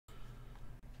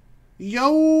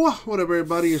Yo, what up,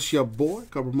 everybody? It's your boy,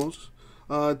 Copper Moses.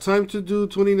 Time to do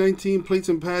 2019 plates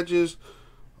and patches,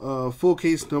 full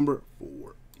case number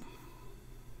 4.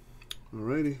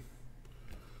 Alrighty.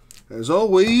 As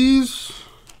always,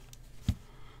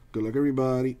 good luck,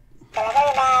 everybody. Good luck,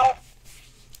 everybody.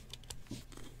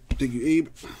 Thank you, Abe.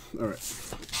 Alright.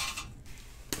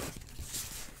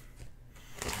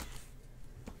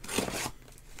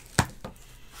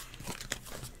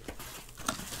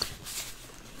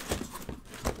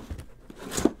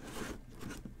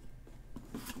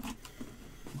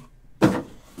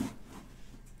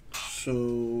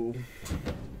 So,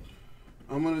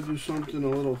 I'm going to do something a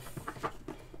little,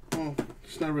 well,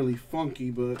 it's not really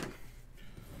funky, but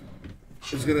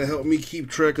it's going to help me keep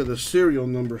track of the serial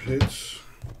number hits.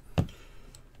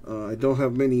 I don't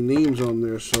have many names on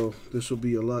there, so this will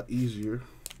be a lot easier.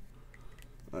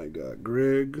 I got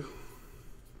Greg.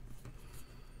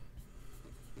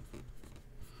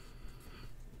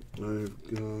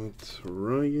 I've got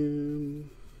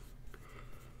Ryan.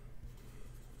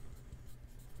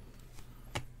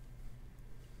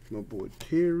 My boy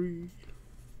Terry.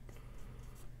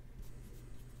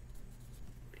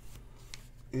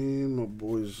 And my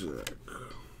boy Zach.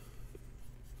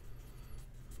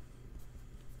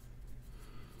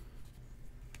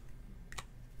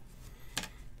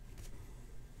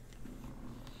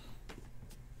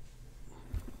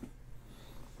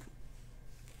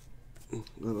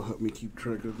 That'll help me keep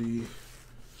track of the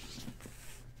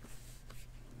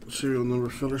serial number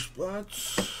filler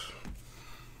spots.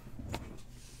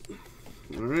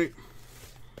 Alright.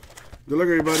 Good luck,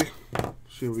 everybody. Let's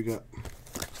see what we got.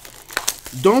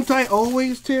 Don't I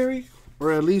always, Terry?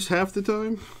 Or at least half the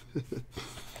time?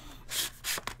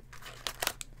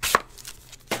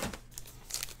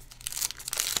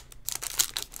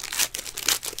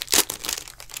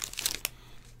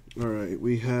 Alright,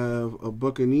 we have a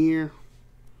Buccaneer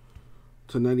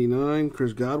to 99,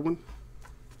 Chris Godwin.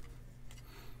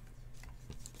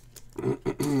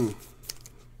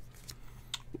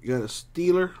 We got a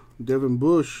Steeler, Devin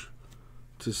Bush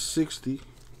to 60.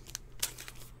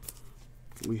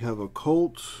 We have a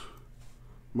Colts,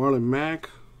 Marlon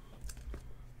Mack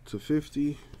to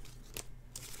 50.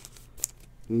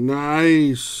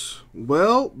 Nice.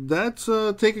 Well, that's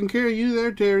taking care of you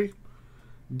there, Terry.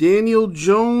 Daniel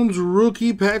Jones,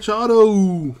 rookie patch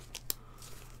auto.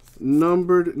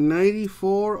 Numbered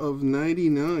 94 of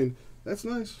 99. That's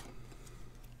nice.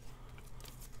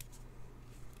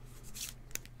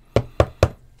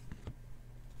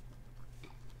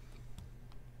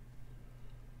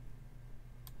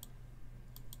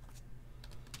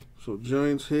 So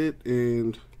Giants hit,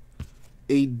 and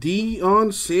a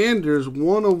Deion Sanders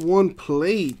 1/1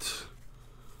 plate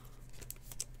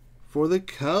for the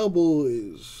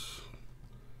Cowboys.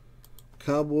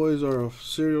 Cowboys are a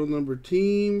serial number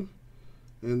team,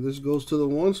 and this goes to the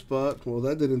 1 spot. Well,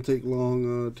 that didn't take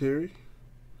long, Terry.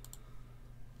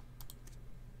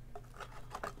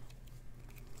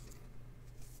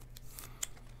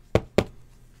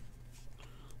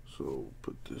 So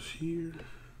put this here.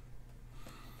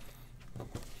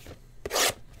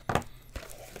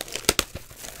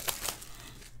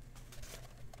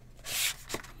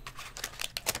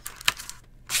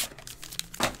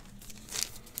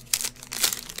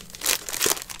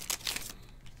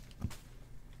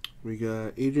 We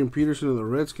got Adrian Peterson of the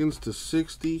Redskins to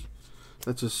 60.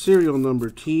 That's a serial number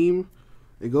team.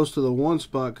 It goes to the 1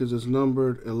 spot because it's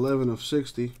numbered 11 of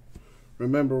 60.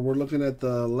 Remember, we're looking at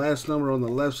the last number on the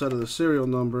left side of the serial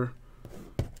number.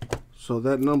 So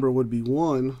that number would be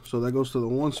 1. So that goes to the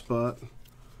 1 spot,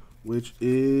 which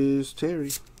is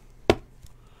Terry.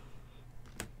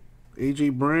 A.J.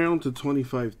 Brown to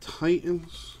 25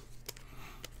 Titans.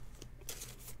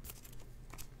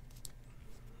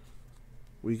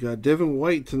 We got Devin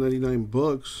White to 99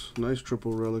 Bucks. Nice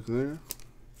triple relic there.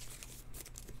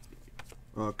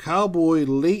 Cowboy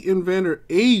Leighton Vander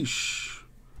Esch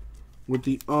with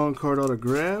the on-card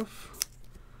autograph.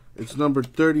 It's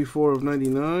numbered 34 of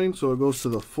 99, so it goes to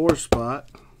the 4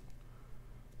 spot.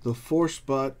 The 4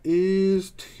 spot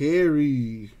is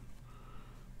Terry.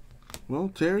 Well,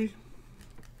 Terry,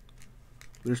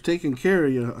 there's taking care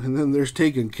of you, and then there's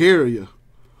taking care of you.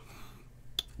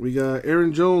 We got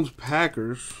Aaron Jones,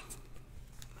 Packers.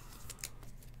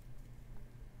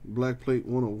 Black plate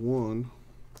 1/1.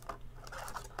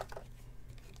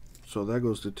 So that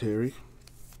goes to Terry.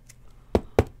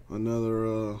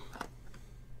 Another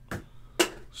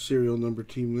serial number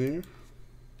team there.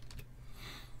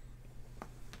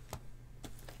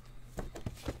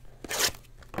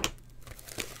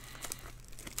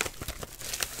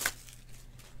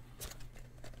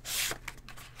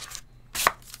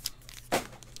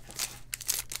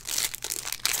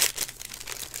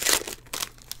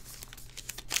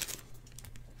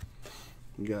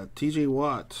 We got TJ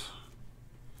Watt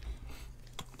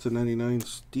 /99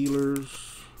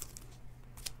 Steelers.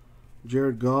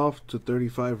 Jared Goff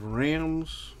 /35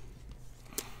 Rams.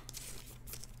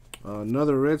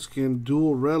 Another Redskin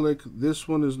dual relic. This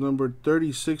one is numbered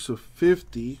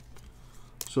 36/50.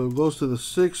 So it goes to the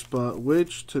 6th spot,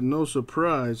 which, to no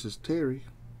surprise, is Terry.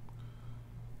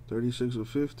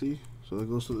 36/50. So that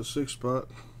goes to the 6th spot.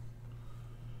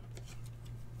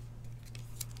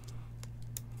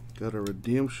 Got a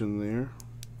redemption there.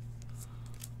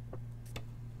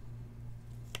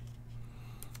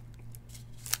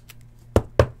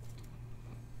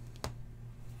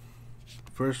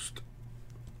 First,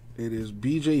 it is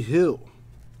BJ Hill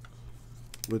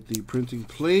with the printing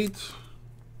plate,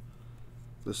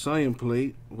 the cyan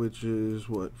plate, which is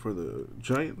what, for the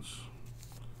Giants.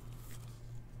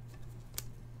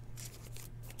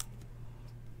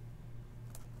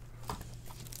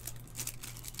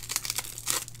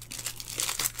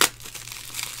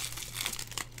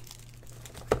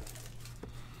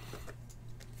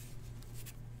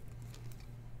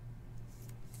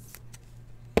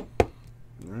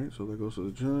 Alright, so that goes to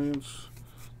the Giants.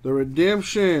 The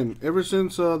redemption. Ever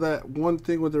since that one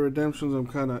thing with the redemptions, I'm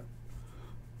kind of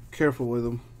careful with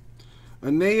them.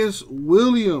 Aeneas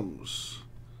Williams,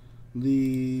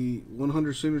 the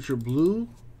 100 signature blue.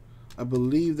 I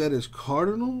believe that is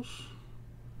Cardinals.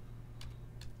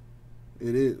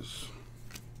 It is.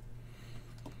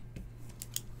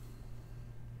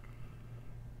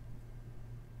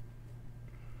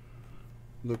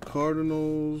 The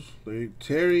Cardinals.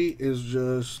 Terry is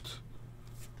just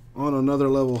on another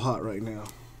level hot right now.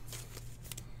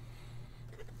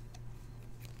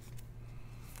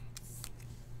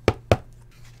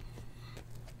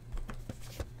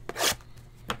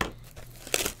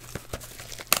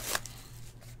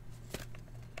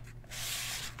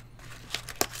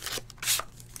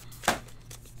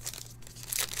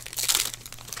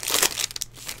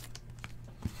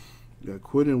 Got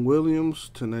Quentin Williams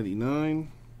 /99.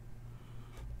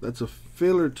 That's a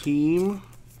filler team.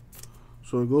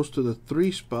 So it goes to the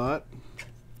 3 spot,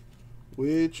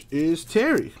 which is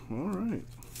Terry. All right.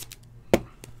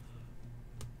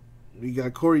 We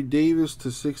got Corey Davis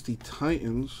 /60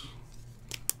 Titans.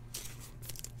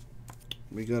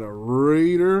 We got a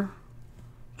Raider.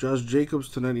 Josh Jacobs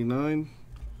 /99.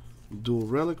 Dual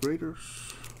relic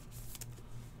Raiders.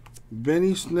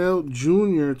 Benny Snell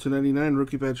Jr. /99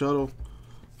 rookie patch auto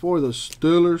for the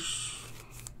Steelers.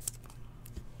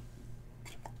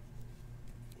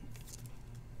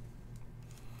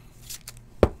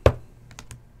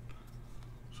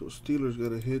 So Steelers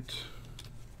got a hit.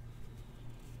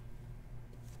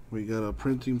 We got a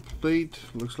printing plate.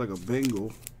 Looks like a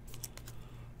Bengal.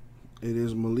 It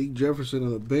is Malik Jefferson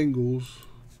of the Bengals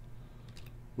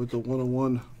with the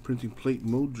 101 printing plate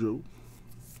mojo.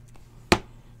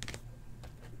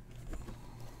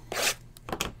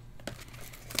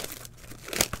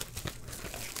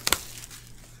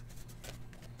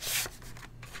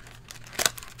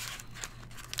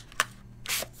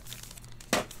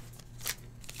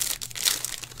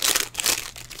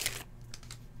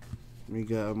 We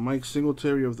got Mike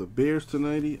Singletary of the Bears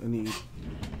 /90. I need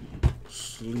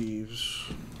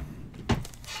sleeves.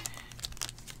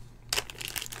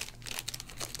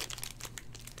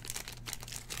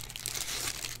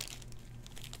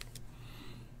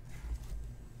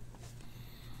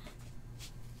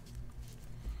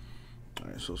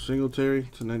 Alright, so Singletary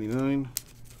 /99.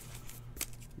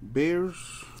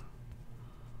 Bears.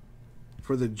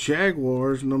 For the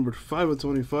Jaguars, numbered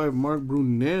 5/25, Mark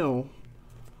Brunell.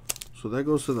 So that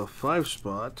goes to the 5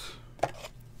 spot.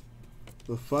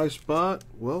 The 5 spot,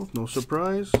 well, no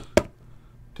surprise,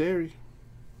 Terry.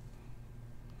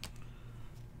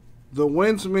 The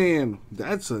Wentz Man,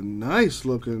 that's a nice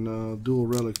looking dual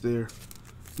relic there.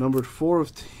 Numbered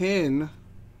 4/10.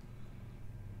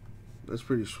 That's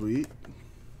pretty sweet.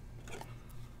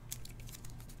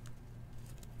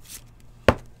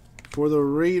 For the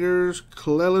Raiders,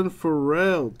 Clelin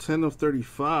Ferrell,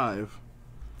 10/35.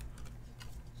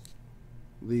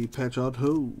 The patch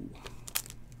auto.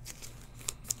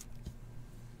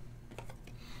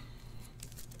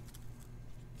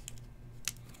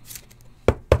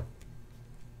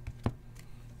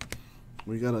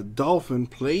 We got a Dolphin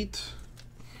plate.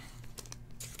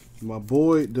 My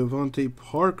boy Devontae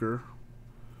Parker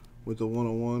with the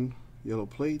 101 yellow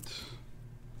plate.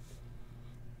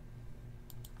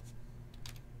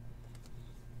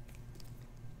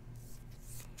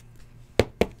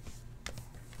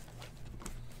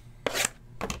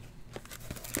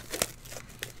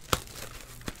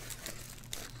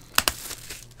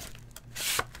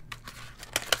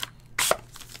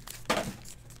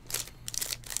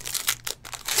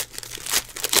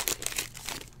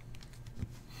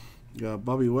 Got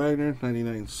Bobby Wagner,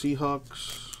 99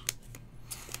 Seahawks.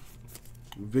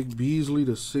 Vic Beasley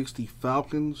to 60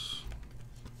 Falcons.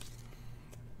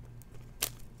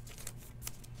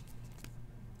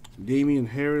 Damian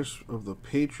Harris of the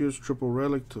Patriots, triple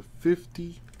relic to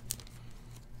 50.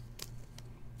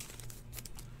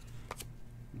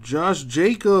 Josh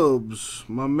Jacobs,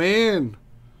 my man.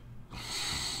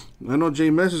 I know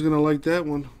J Mess is going to like that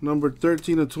one. Number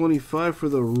 13 of 25 for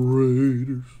the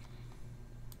Raiders.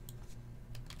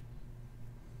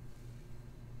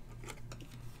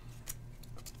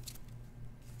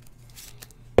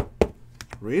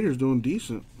 Raiders doing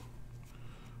decent.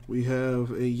 We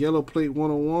have a yellow plate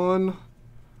 101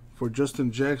 for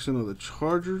Justin Jackson of the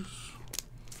Chargers.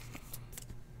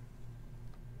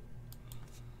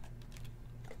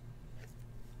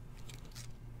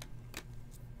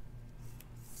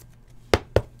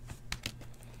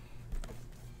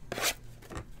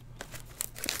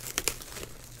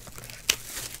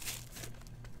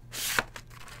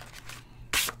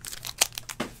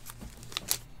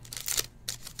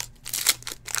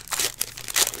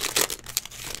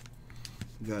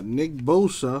 Got Nick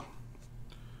Bosa,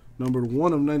 number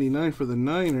 1 of 99 for the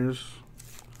Niners.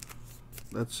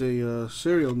 That's a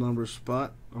serial number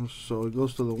spot, so it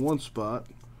goes to the 1 spot,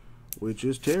 which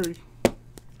is Terry.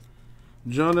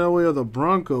 John Elway of the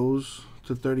Broncos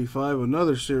to 35,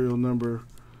 another serial number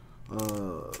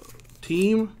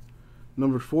team.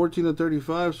 Number 14 of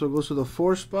 35, so it goes to the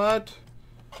 4 spot.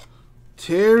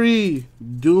 Terry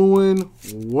doing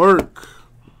work.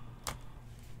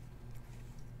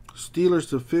 Steelers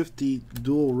to 50,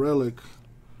 dual relic,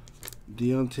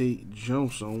 Deontay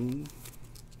Johnson.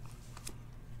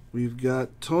 We've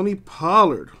got Tony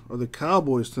Pollard of the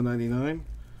Cowboys to 99.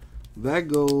 That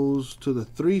goes to the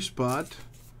 3 spot,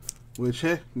 which,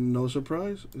 hey, no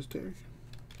surprise, is Terry.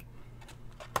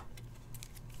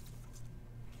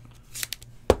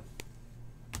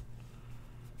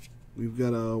 We've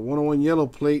got a 101 yellow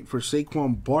plate for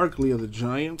Saquon Barkley of the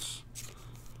Giants.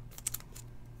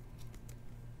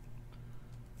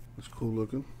 That's cool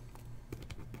looking.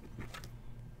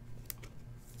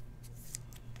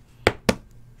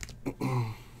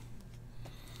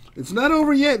 It's not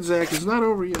over yet, Zach. It's not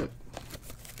over yet.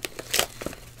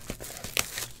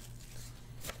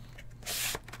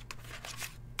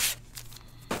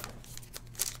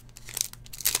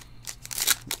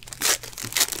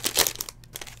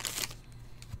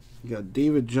 You got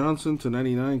David Johnson to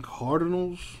 99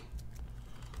 Cardinals.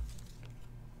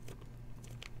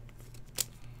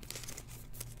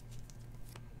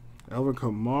 Alvin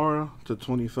Kamara to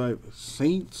 25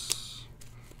 Saints.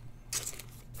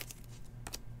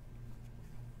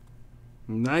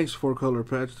 Nice 4-color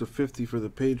patch to 50 for the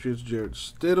Patriots, Jarrett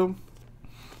Stidham.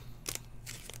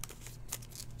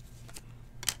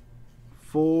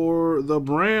 For the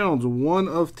Browns, 1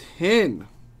 of 10.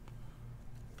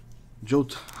 Joe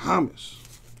Thomas.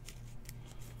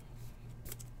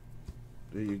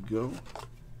 There you go.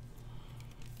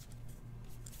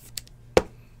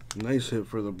 Nice hit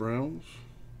for the Browns.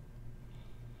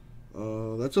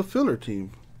 That's a filler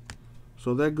team.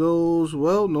 So that goes,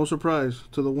 well, no surprise,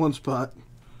 to the 1 spot.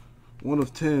 1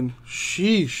 of 10.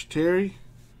 Sheesh, Terry.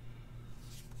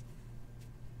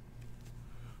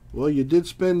 Well, you did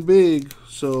spend big,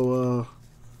 so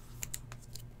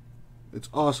it's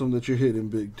awesome that you're hitting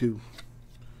big, too.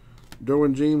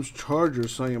 Derwin James,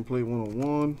 Chargers, Cyan Plate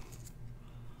 101.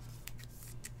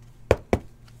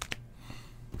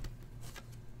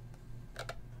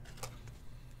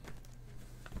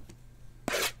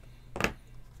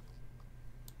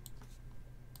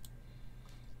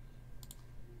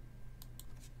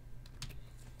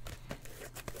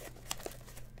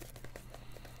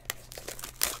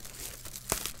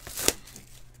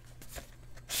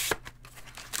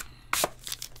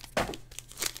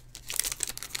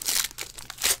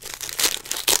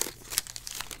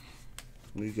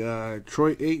 We got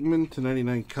Troy Aikman to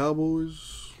 99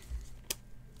 Cowboys.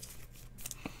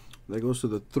 That goes to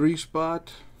the 3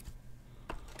 spot.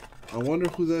 I wonder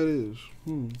who that is.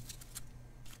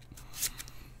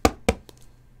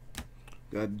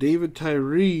 Got David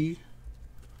Tyree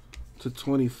to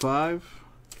 25.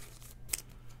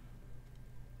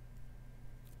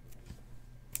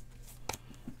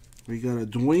 We got a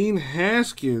Dwayne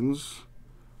Haskins,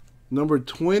 number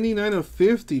 29 of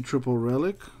 50 triple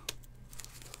relic.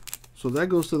 So that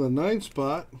goes to the 9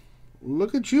 spot.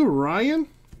 Look at you, Ryan.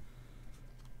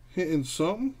 Hitting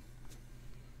something.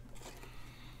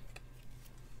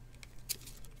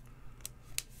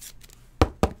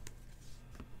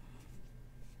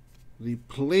 The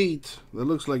plate, that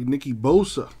looks like Nicky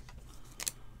Bosa.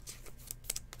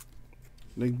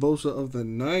 Nick Bosa of the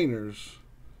Niners.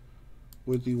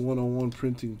 with the 101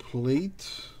 printing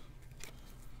plate.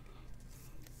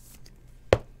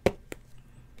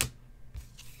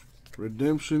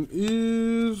 Redemption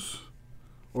is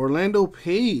Orlando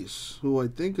Pace, who I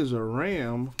think is a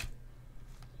Ram.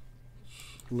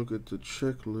 Let's look at the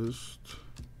checklist.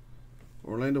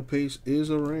 Orlando Pace is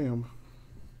a Ram.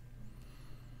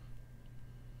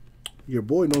 Your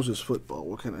boy knows his football.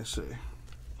 What can I say?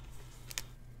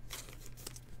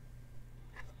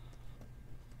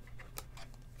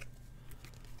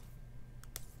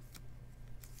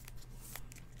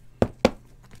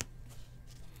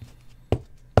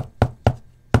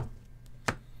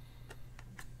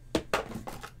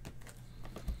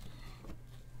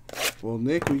 Well,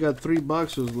 Nick, we got 3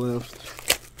 boxes left.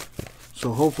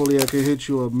 So hopefully I can hit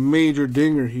you a major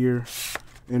dinger here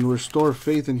and restore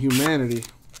faith in humanity.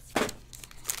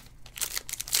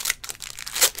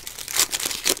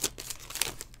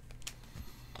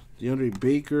 DeAndre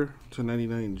Baker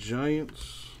 /99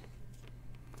 Giants.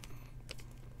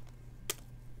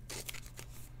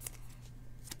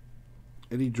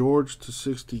 Eddie George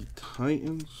 /60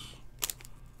 Titans.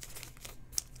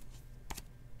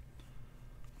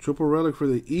 Triple relic for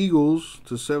the Eagles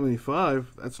 /75.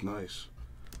 That's nice.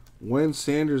 Wentz,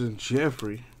 Sanders, and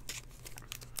Jeffrey.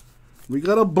 We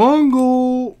got a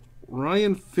bungle.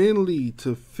 Ryan Finley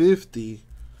 /50.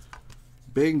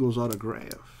 Bengals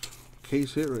autograph.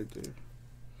 Case hit right there.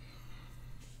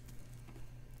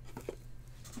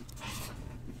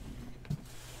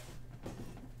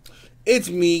 It's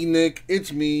me, Nick.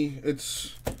 It's me.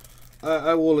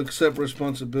 I will accept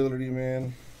responsibility,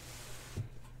 man.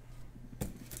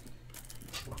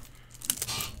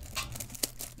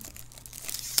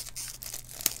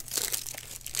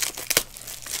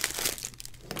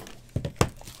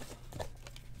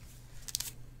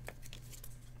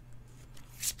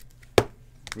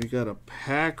 We got a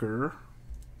Packer,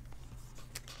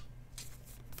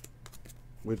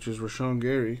 which is Rashawn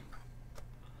Gary.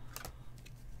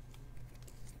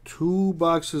 2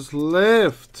 boxes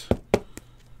left.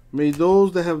 May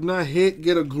those that have not hit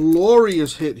get a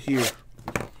glorious hit here.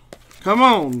 Come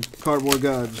on, cardboard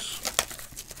gods.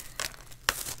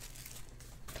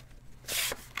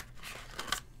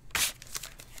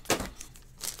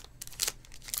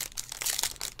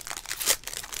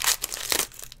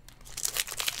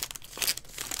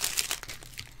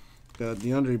 Got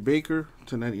DeAndre Baker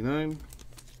 /99.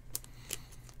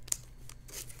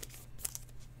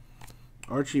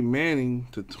 Archie Manning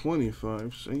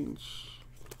 /25 Saints.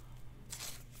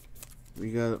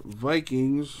 We got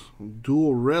Vikings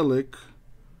dual relic.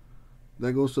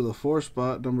 That goes to the 4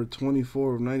 spot, number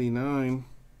 24/99.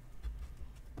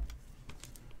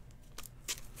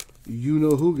 You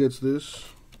know who gets this.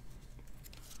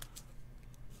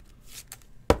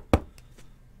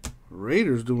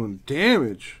 Raiders doing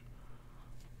damage.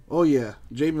 Oh yeah,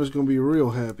 Jamin's gonna be real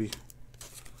happy.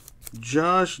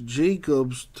 Josh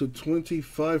Jacobs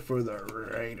 /25 for the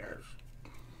Raiders.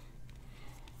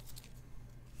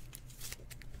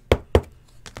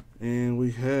 And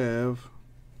we have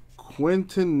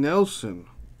Quentin Nelson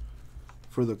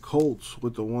for the Colts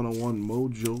with the 101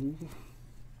 mojo.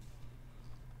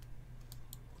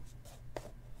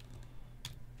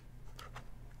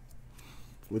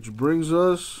 Which brings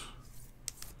us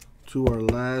to our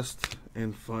last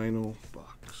and final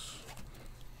box.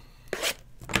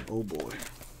 Oh boy.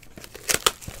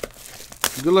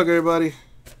 Good luck, everybody.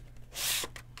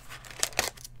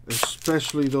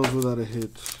 Especially those without a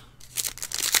hit.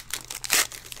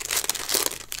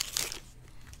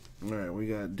 Alright, we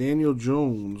got Daniel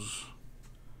Jones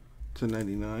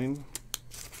 /99.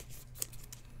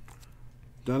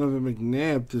 Donovan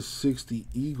McNabb /60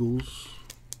 Eagles.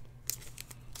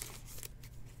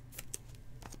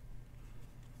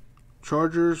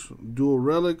 Chargers dual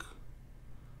relic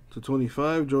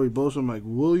 /25. Joey Bosa, Mike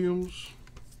Williams.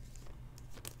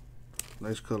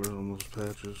 Nice colors on those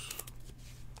patches.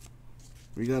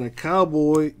 We got a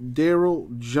Cowboy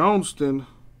Daryl Johnston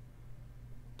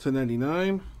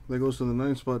 /99. That goes to the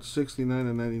 9 spot,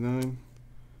 69/99.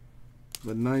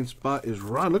 The 9 spot is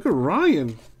Ryan. Look at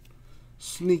Ryan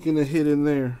sneaking a hit in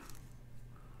there.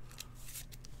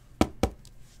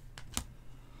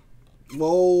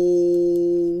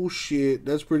 Oh shit,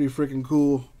 that's pretty freaking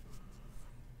cool.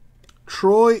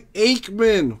 Troy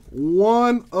Aikman,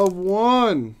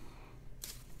 1/1.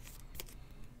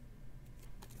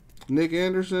 Nick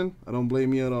Anderson, I don't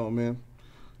blame you at all, man.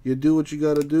 You do what you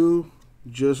gotta do.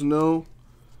 Just know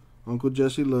Uncle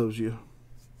Jesse loves you.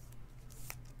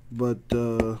 But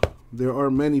there are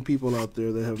many people out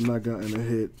there that have not gotten a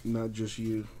hit, not just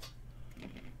you.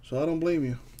 So I don't blame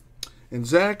you. And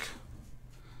Zach,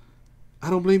 I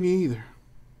don't blame you either.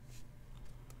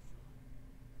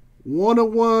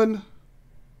 101,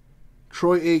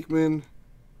 Troy Aikman,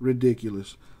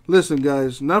 ridiculous. Listen,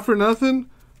 guys, not for nothing,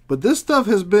 but this stuff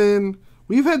has been...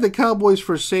 We've had the Cowboys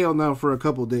for sale now for a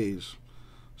couple days.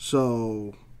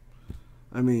 So,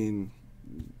 I mean,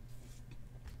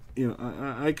 you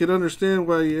know, I can understand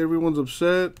why everyone's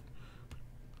upset.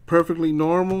 Perfectly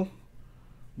normal.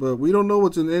 But we don't know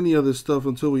what's in any of this stuff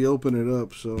until we open it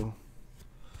up. So,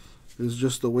 it's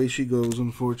just the way she goes,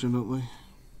 unfortunately.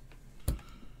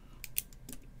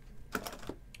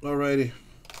 Alrighty.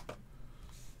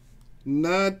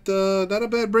 Not a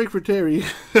bad break for Terry.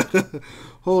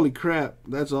 Holy crap,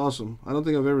 that's awesome. I don't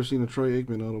think I've ever seen a Troy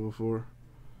Aikman auto before.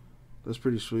 That's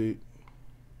pretty sweet.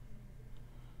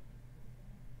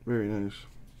 Very nice.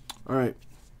 Alright.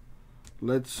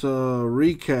 Let's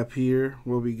recap here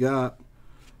what we got.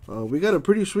 We got a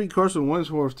pretty sweet Carson Wentz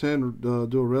 4/10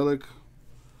 dual relic.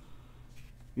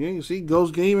 Yeah, you see,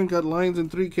 Ghost Gaming got lines in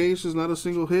 3 cases, not a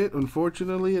single hit.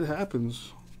 Unfortunately, it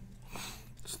happens.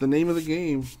 It's the name of the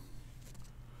game.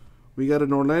 We got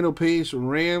an Orlando Pace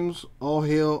Rams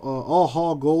all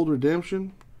Hall Gold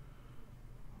Redemption.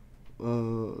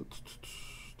 The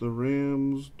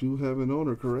Rams do have an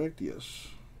owner, correct? Yes.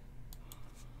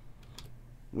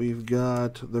 We've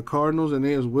got the Cardinals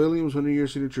Aeneas Williams 100-year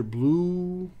signature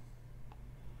blue.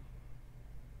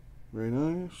 Very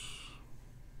nice.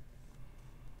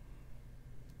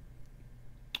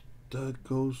 That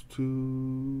goes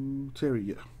to Terry,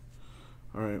 yeah.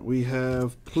 All right, we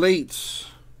have plates.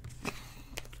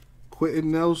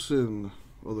 Quentin Nelson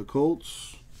of the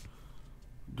Colts.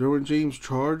 Derwin James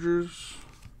Chargers.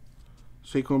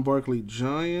 Saquon Barkley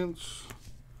Giants.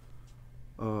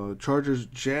 Chargers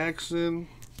Jackson.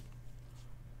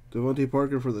 Devontae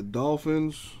Parker for the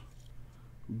Dolphins.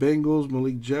 Bengals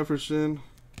Malik Jefferson.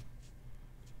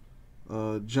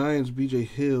 Giants BJ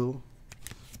Hill.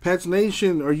 Pats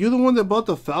Nation, are you the one that bought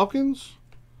the Falcons?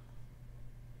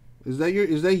 Is that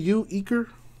you, Eker?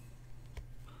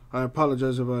 I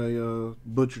apologize if I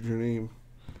butchered your name,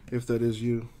 if that is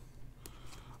you.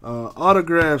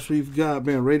 Autographs we've got,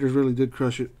 man, Raiders really did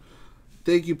crush it.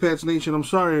 Thank you, Pats Nation. I'm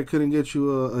sorry I couldn't get you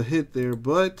a hit there,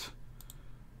 but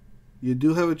you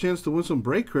do have a chance to win some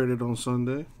break credit on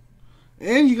Sunday.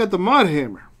 And you got the Mod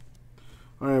Hammer.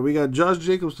 All right, we got Josh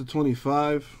Jacobs to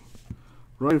 25.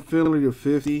 Ryan Finley to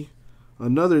 50.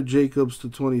 Another Jacobs to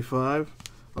 25.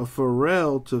 A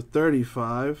Pharrell to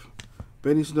 35.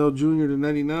 Benny Snell Jr. to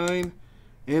 99.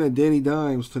 And a Danny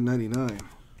Dimes to 99.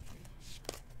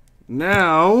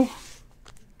 Now,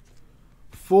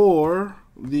 for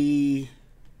the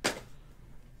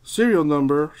serial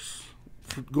numbers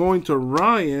going to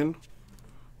Ryan,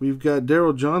 we've got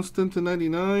Daryl Johnston to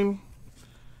 99.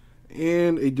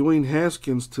 And a Dwayne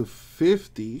Haskins to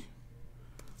 50.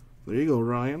 There you go,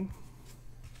 Ryan.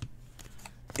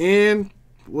 And,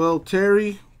 well,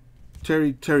 Terry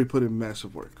put in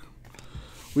massive work.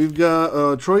 We've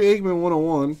got Troy Aikman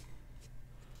 101.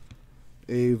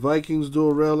 A Vikings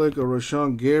dual relic. A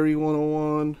Rashawn Gary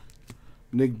 101.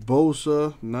 Nick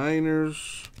Bosa,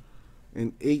 Niners.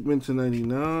 An Aikman to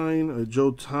 99. A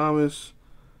Joe Thomas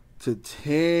to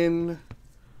 10.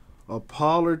 A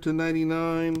Pollard to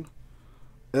 99.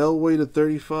 Elway to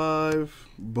 35,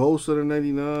 Bosa to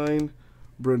 99,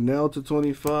 Brunell to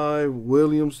 25,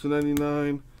 Williams to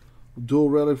 99, dual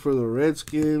relic for the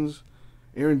Redskins,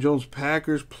 Aaron Jones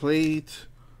Packers plate,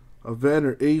 a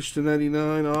Vander H to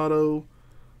 99 auto,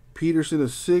 Peterson to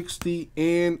 60,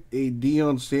 and a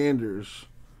Deion Sanders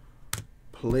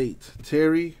plate.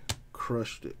 Terry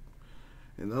crushed it.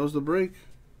 And that was the break.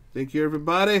 Thank you,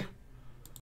 everybody.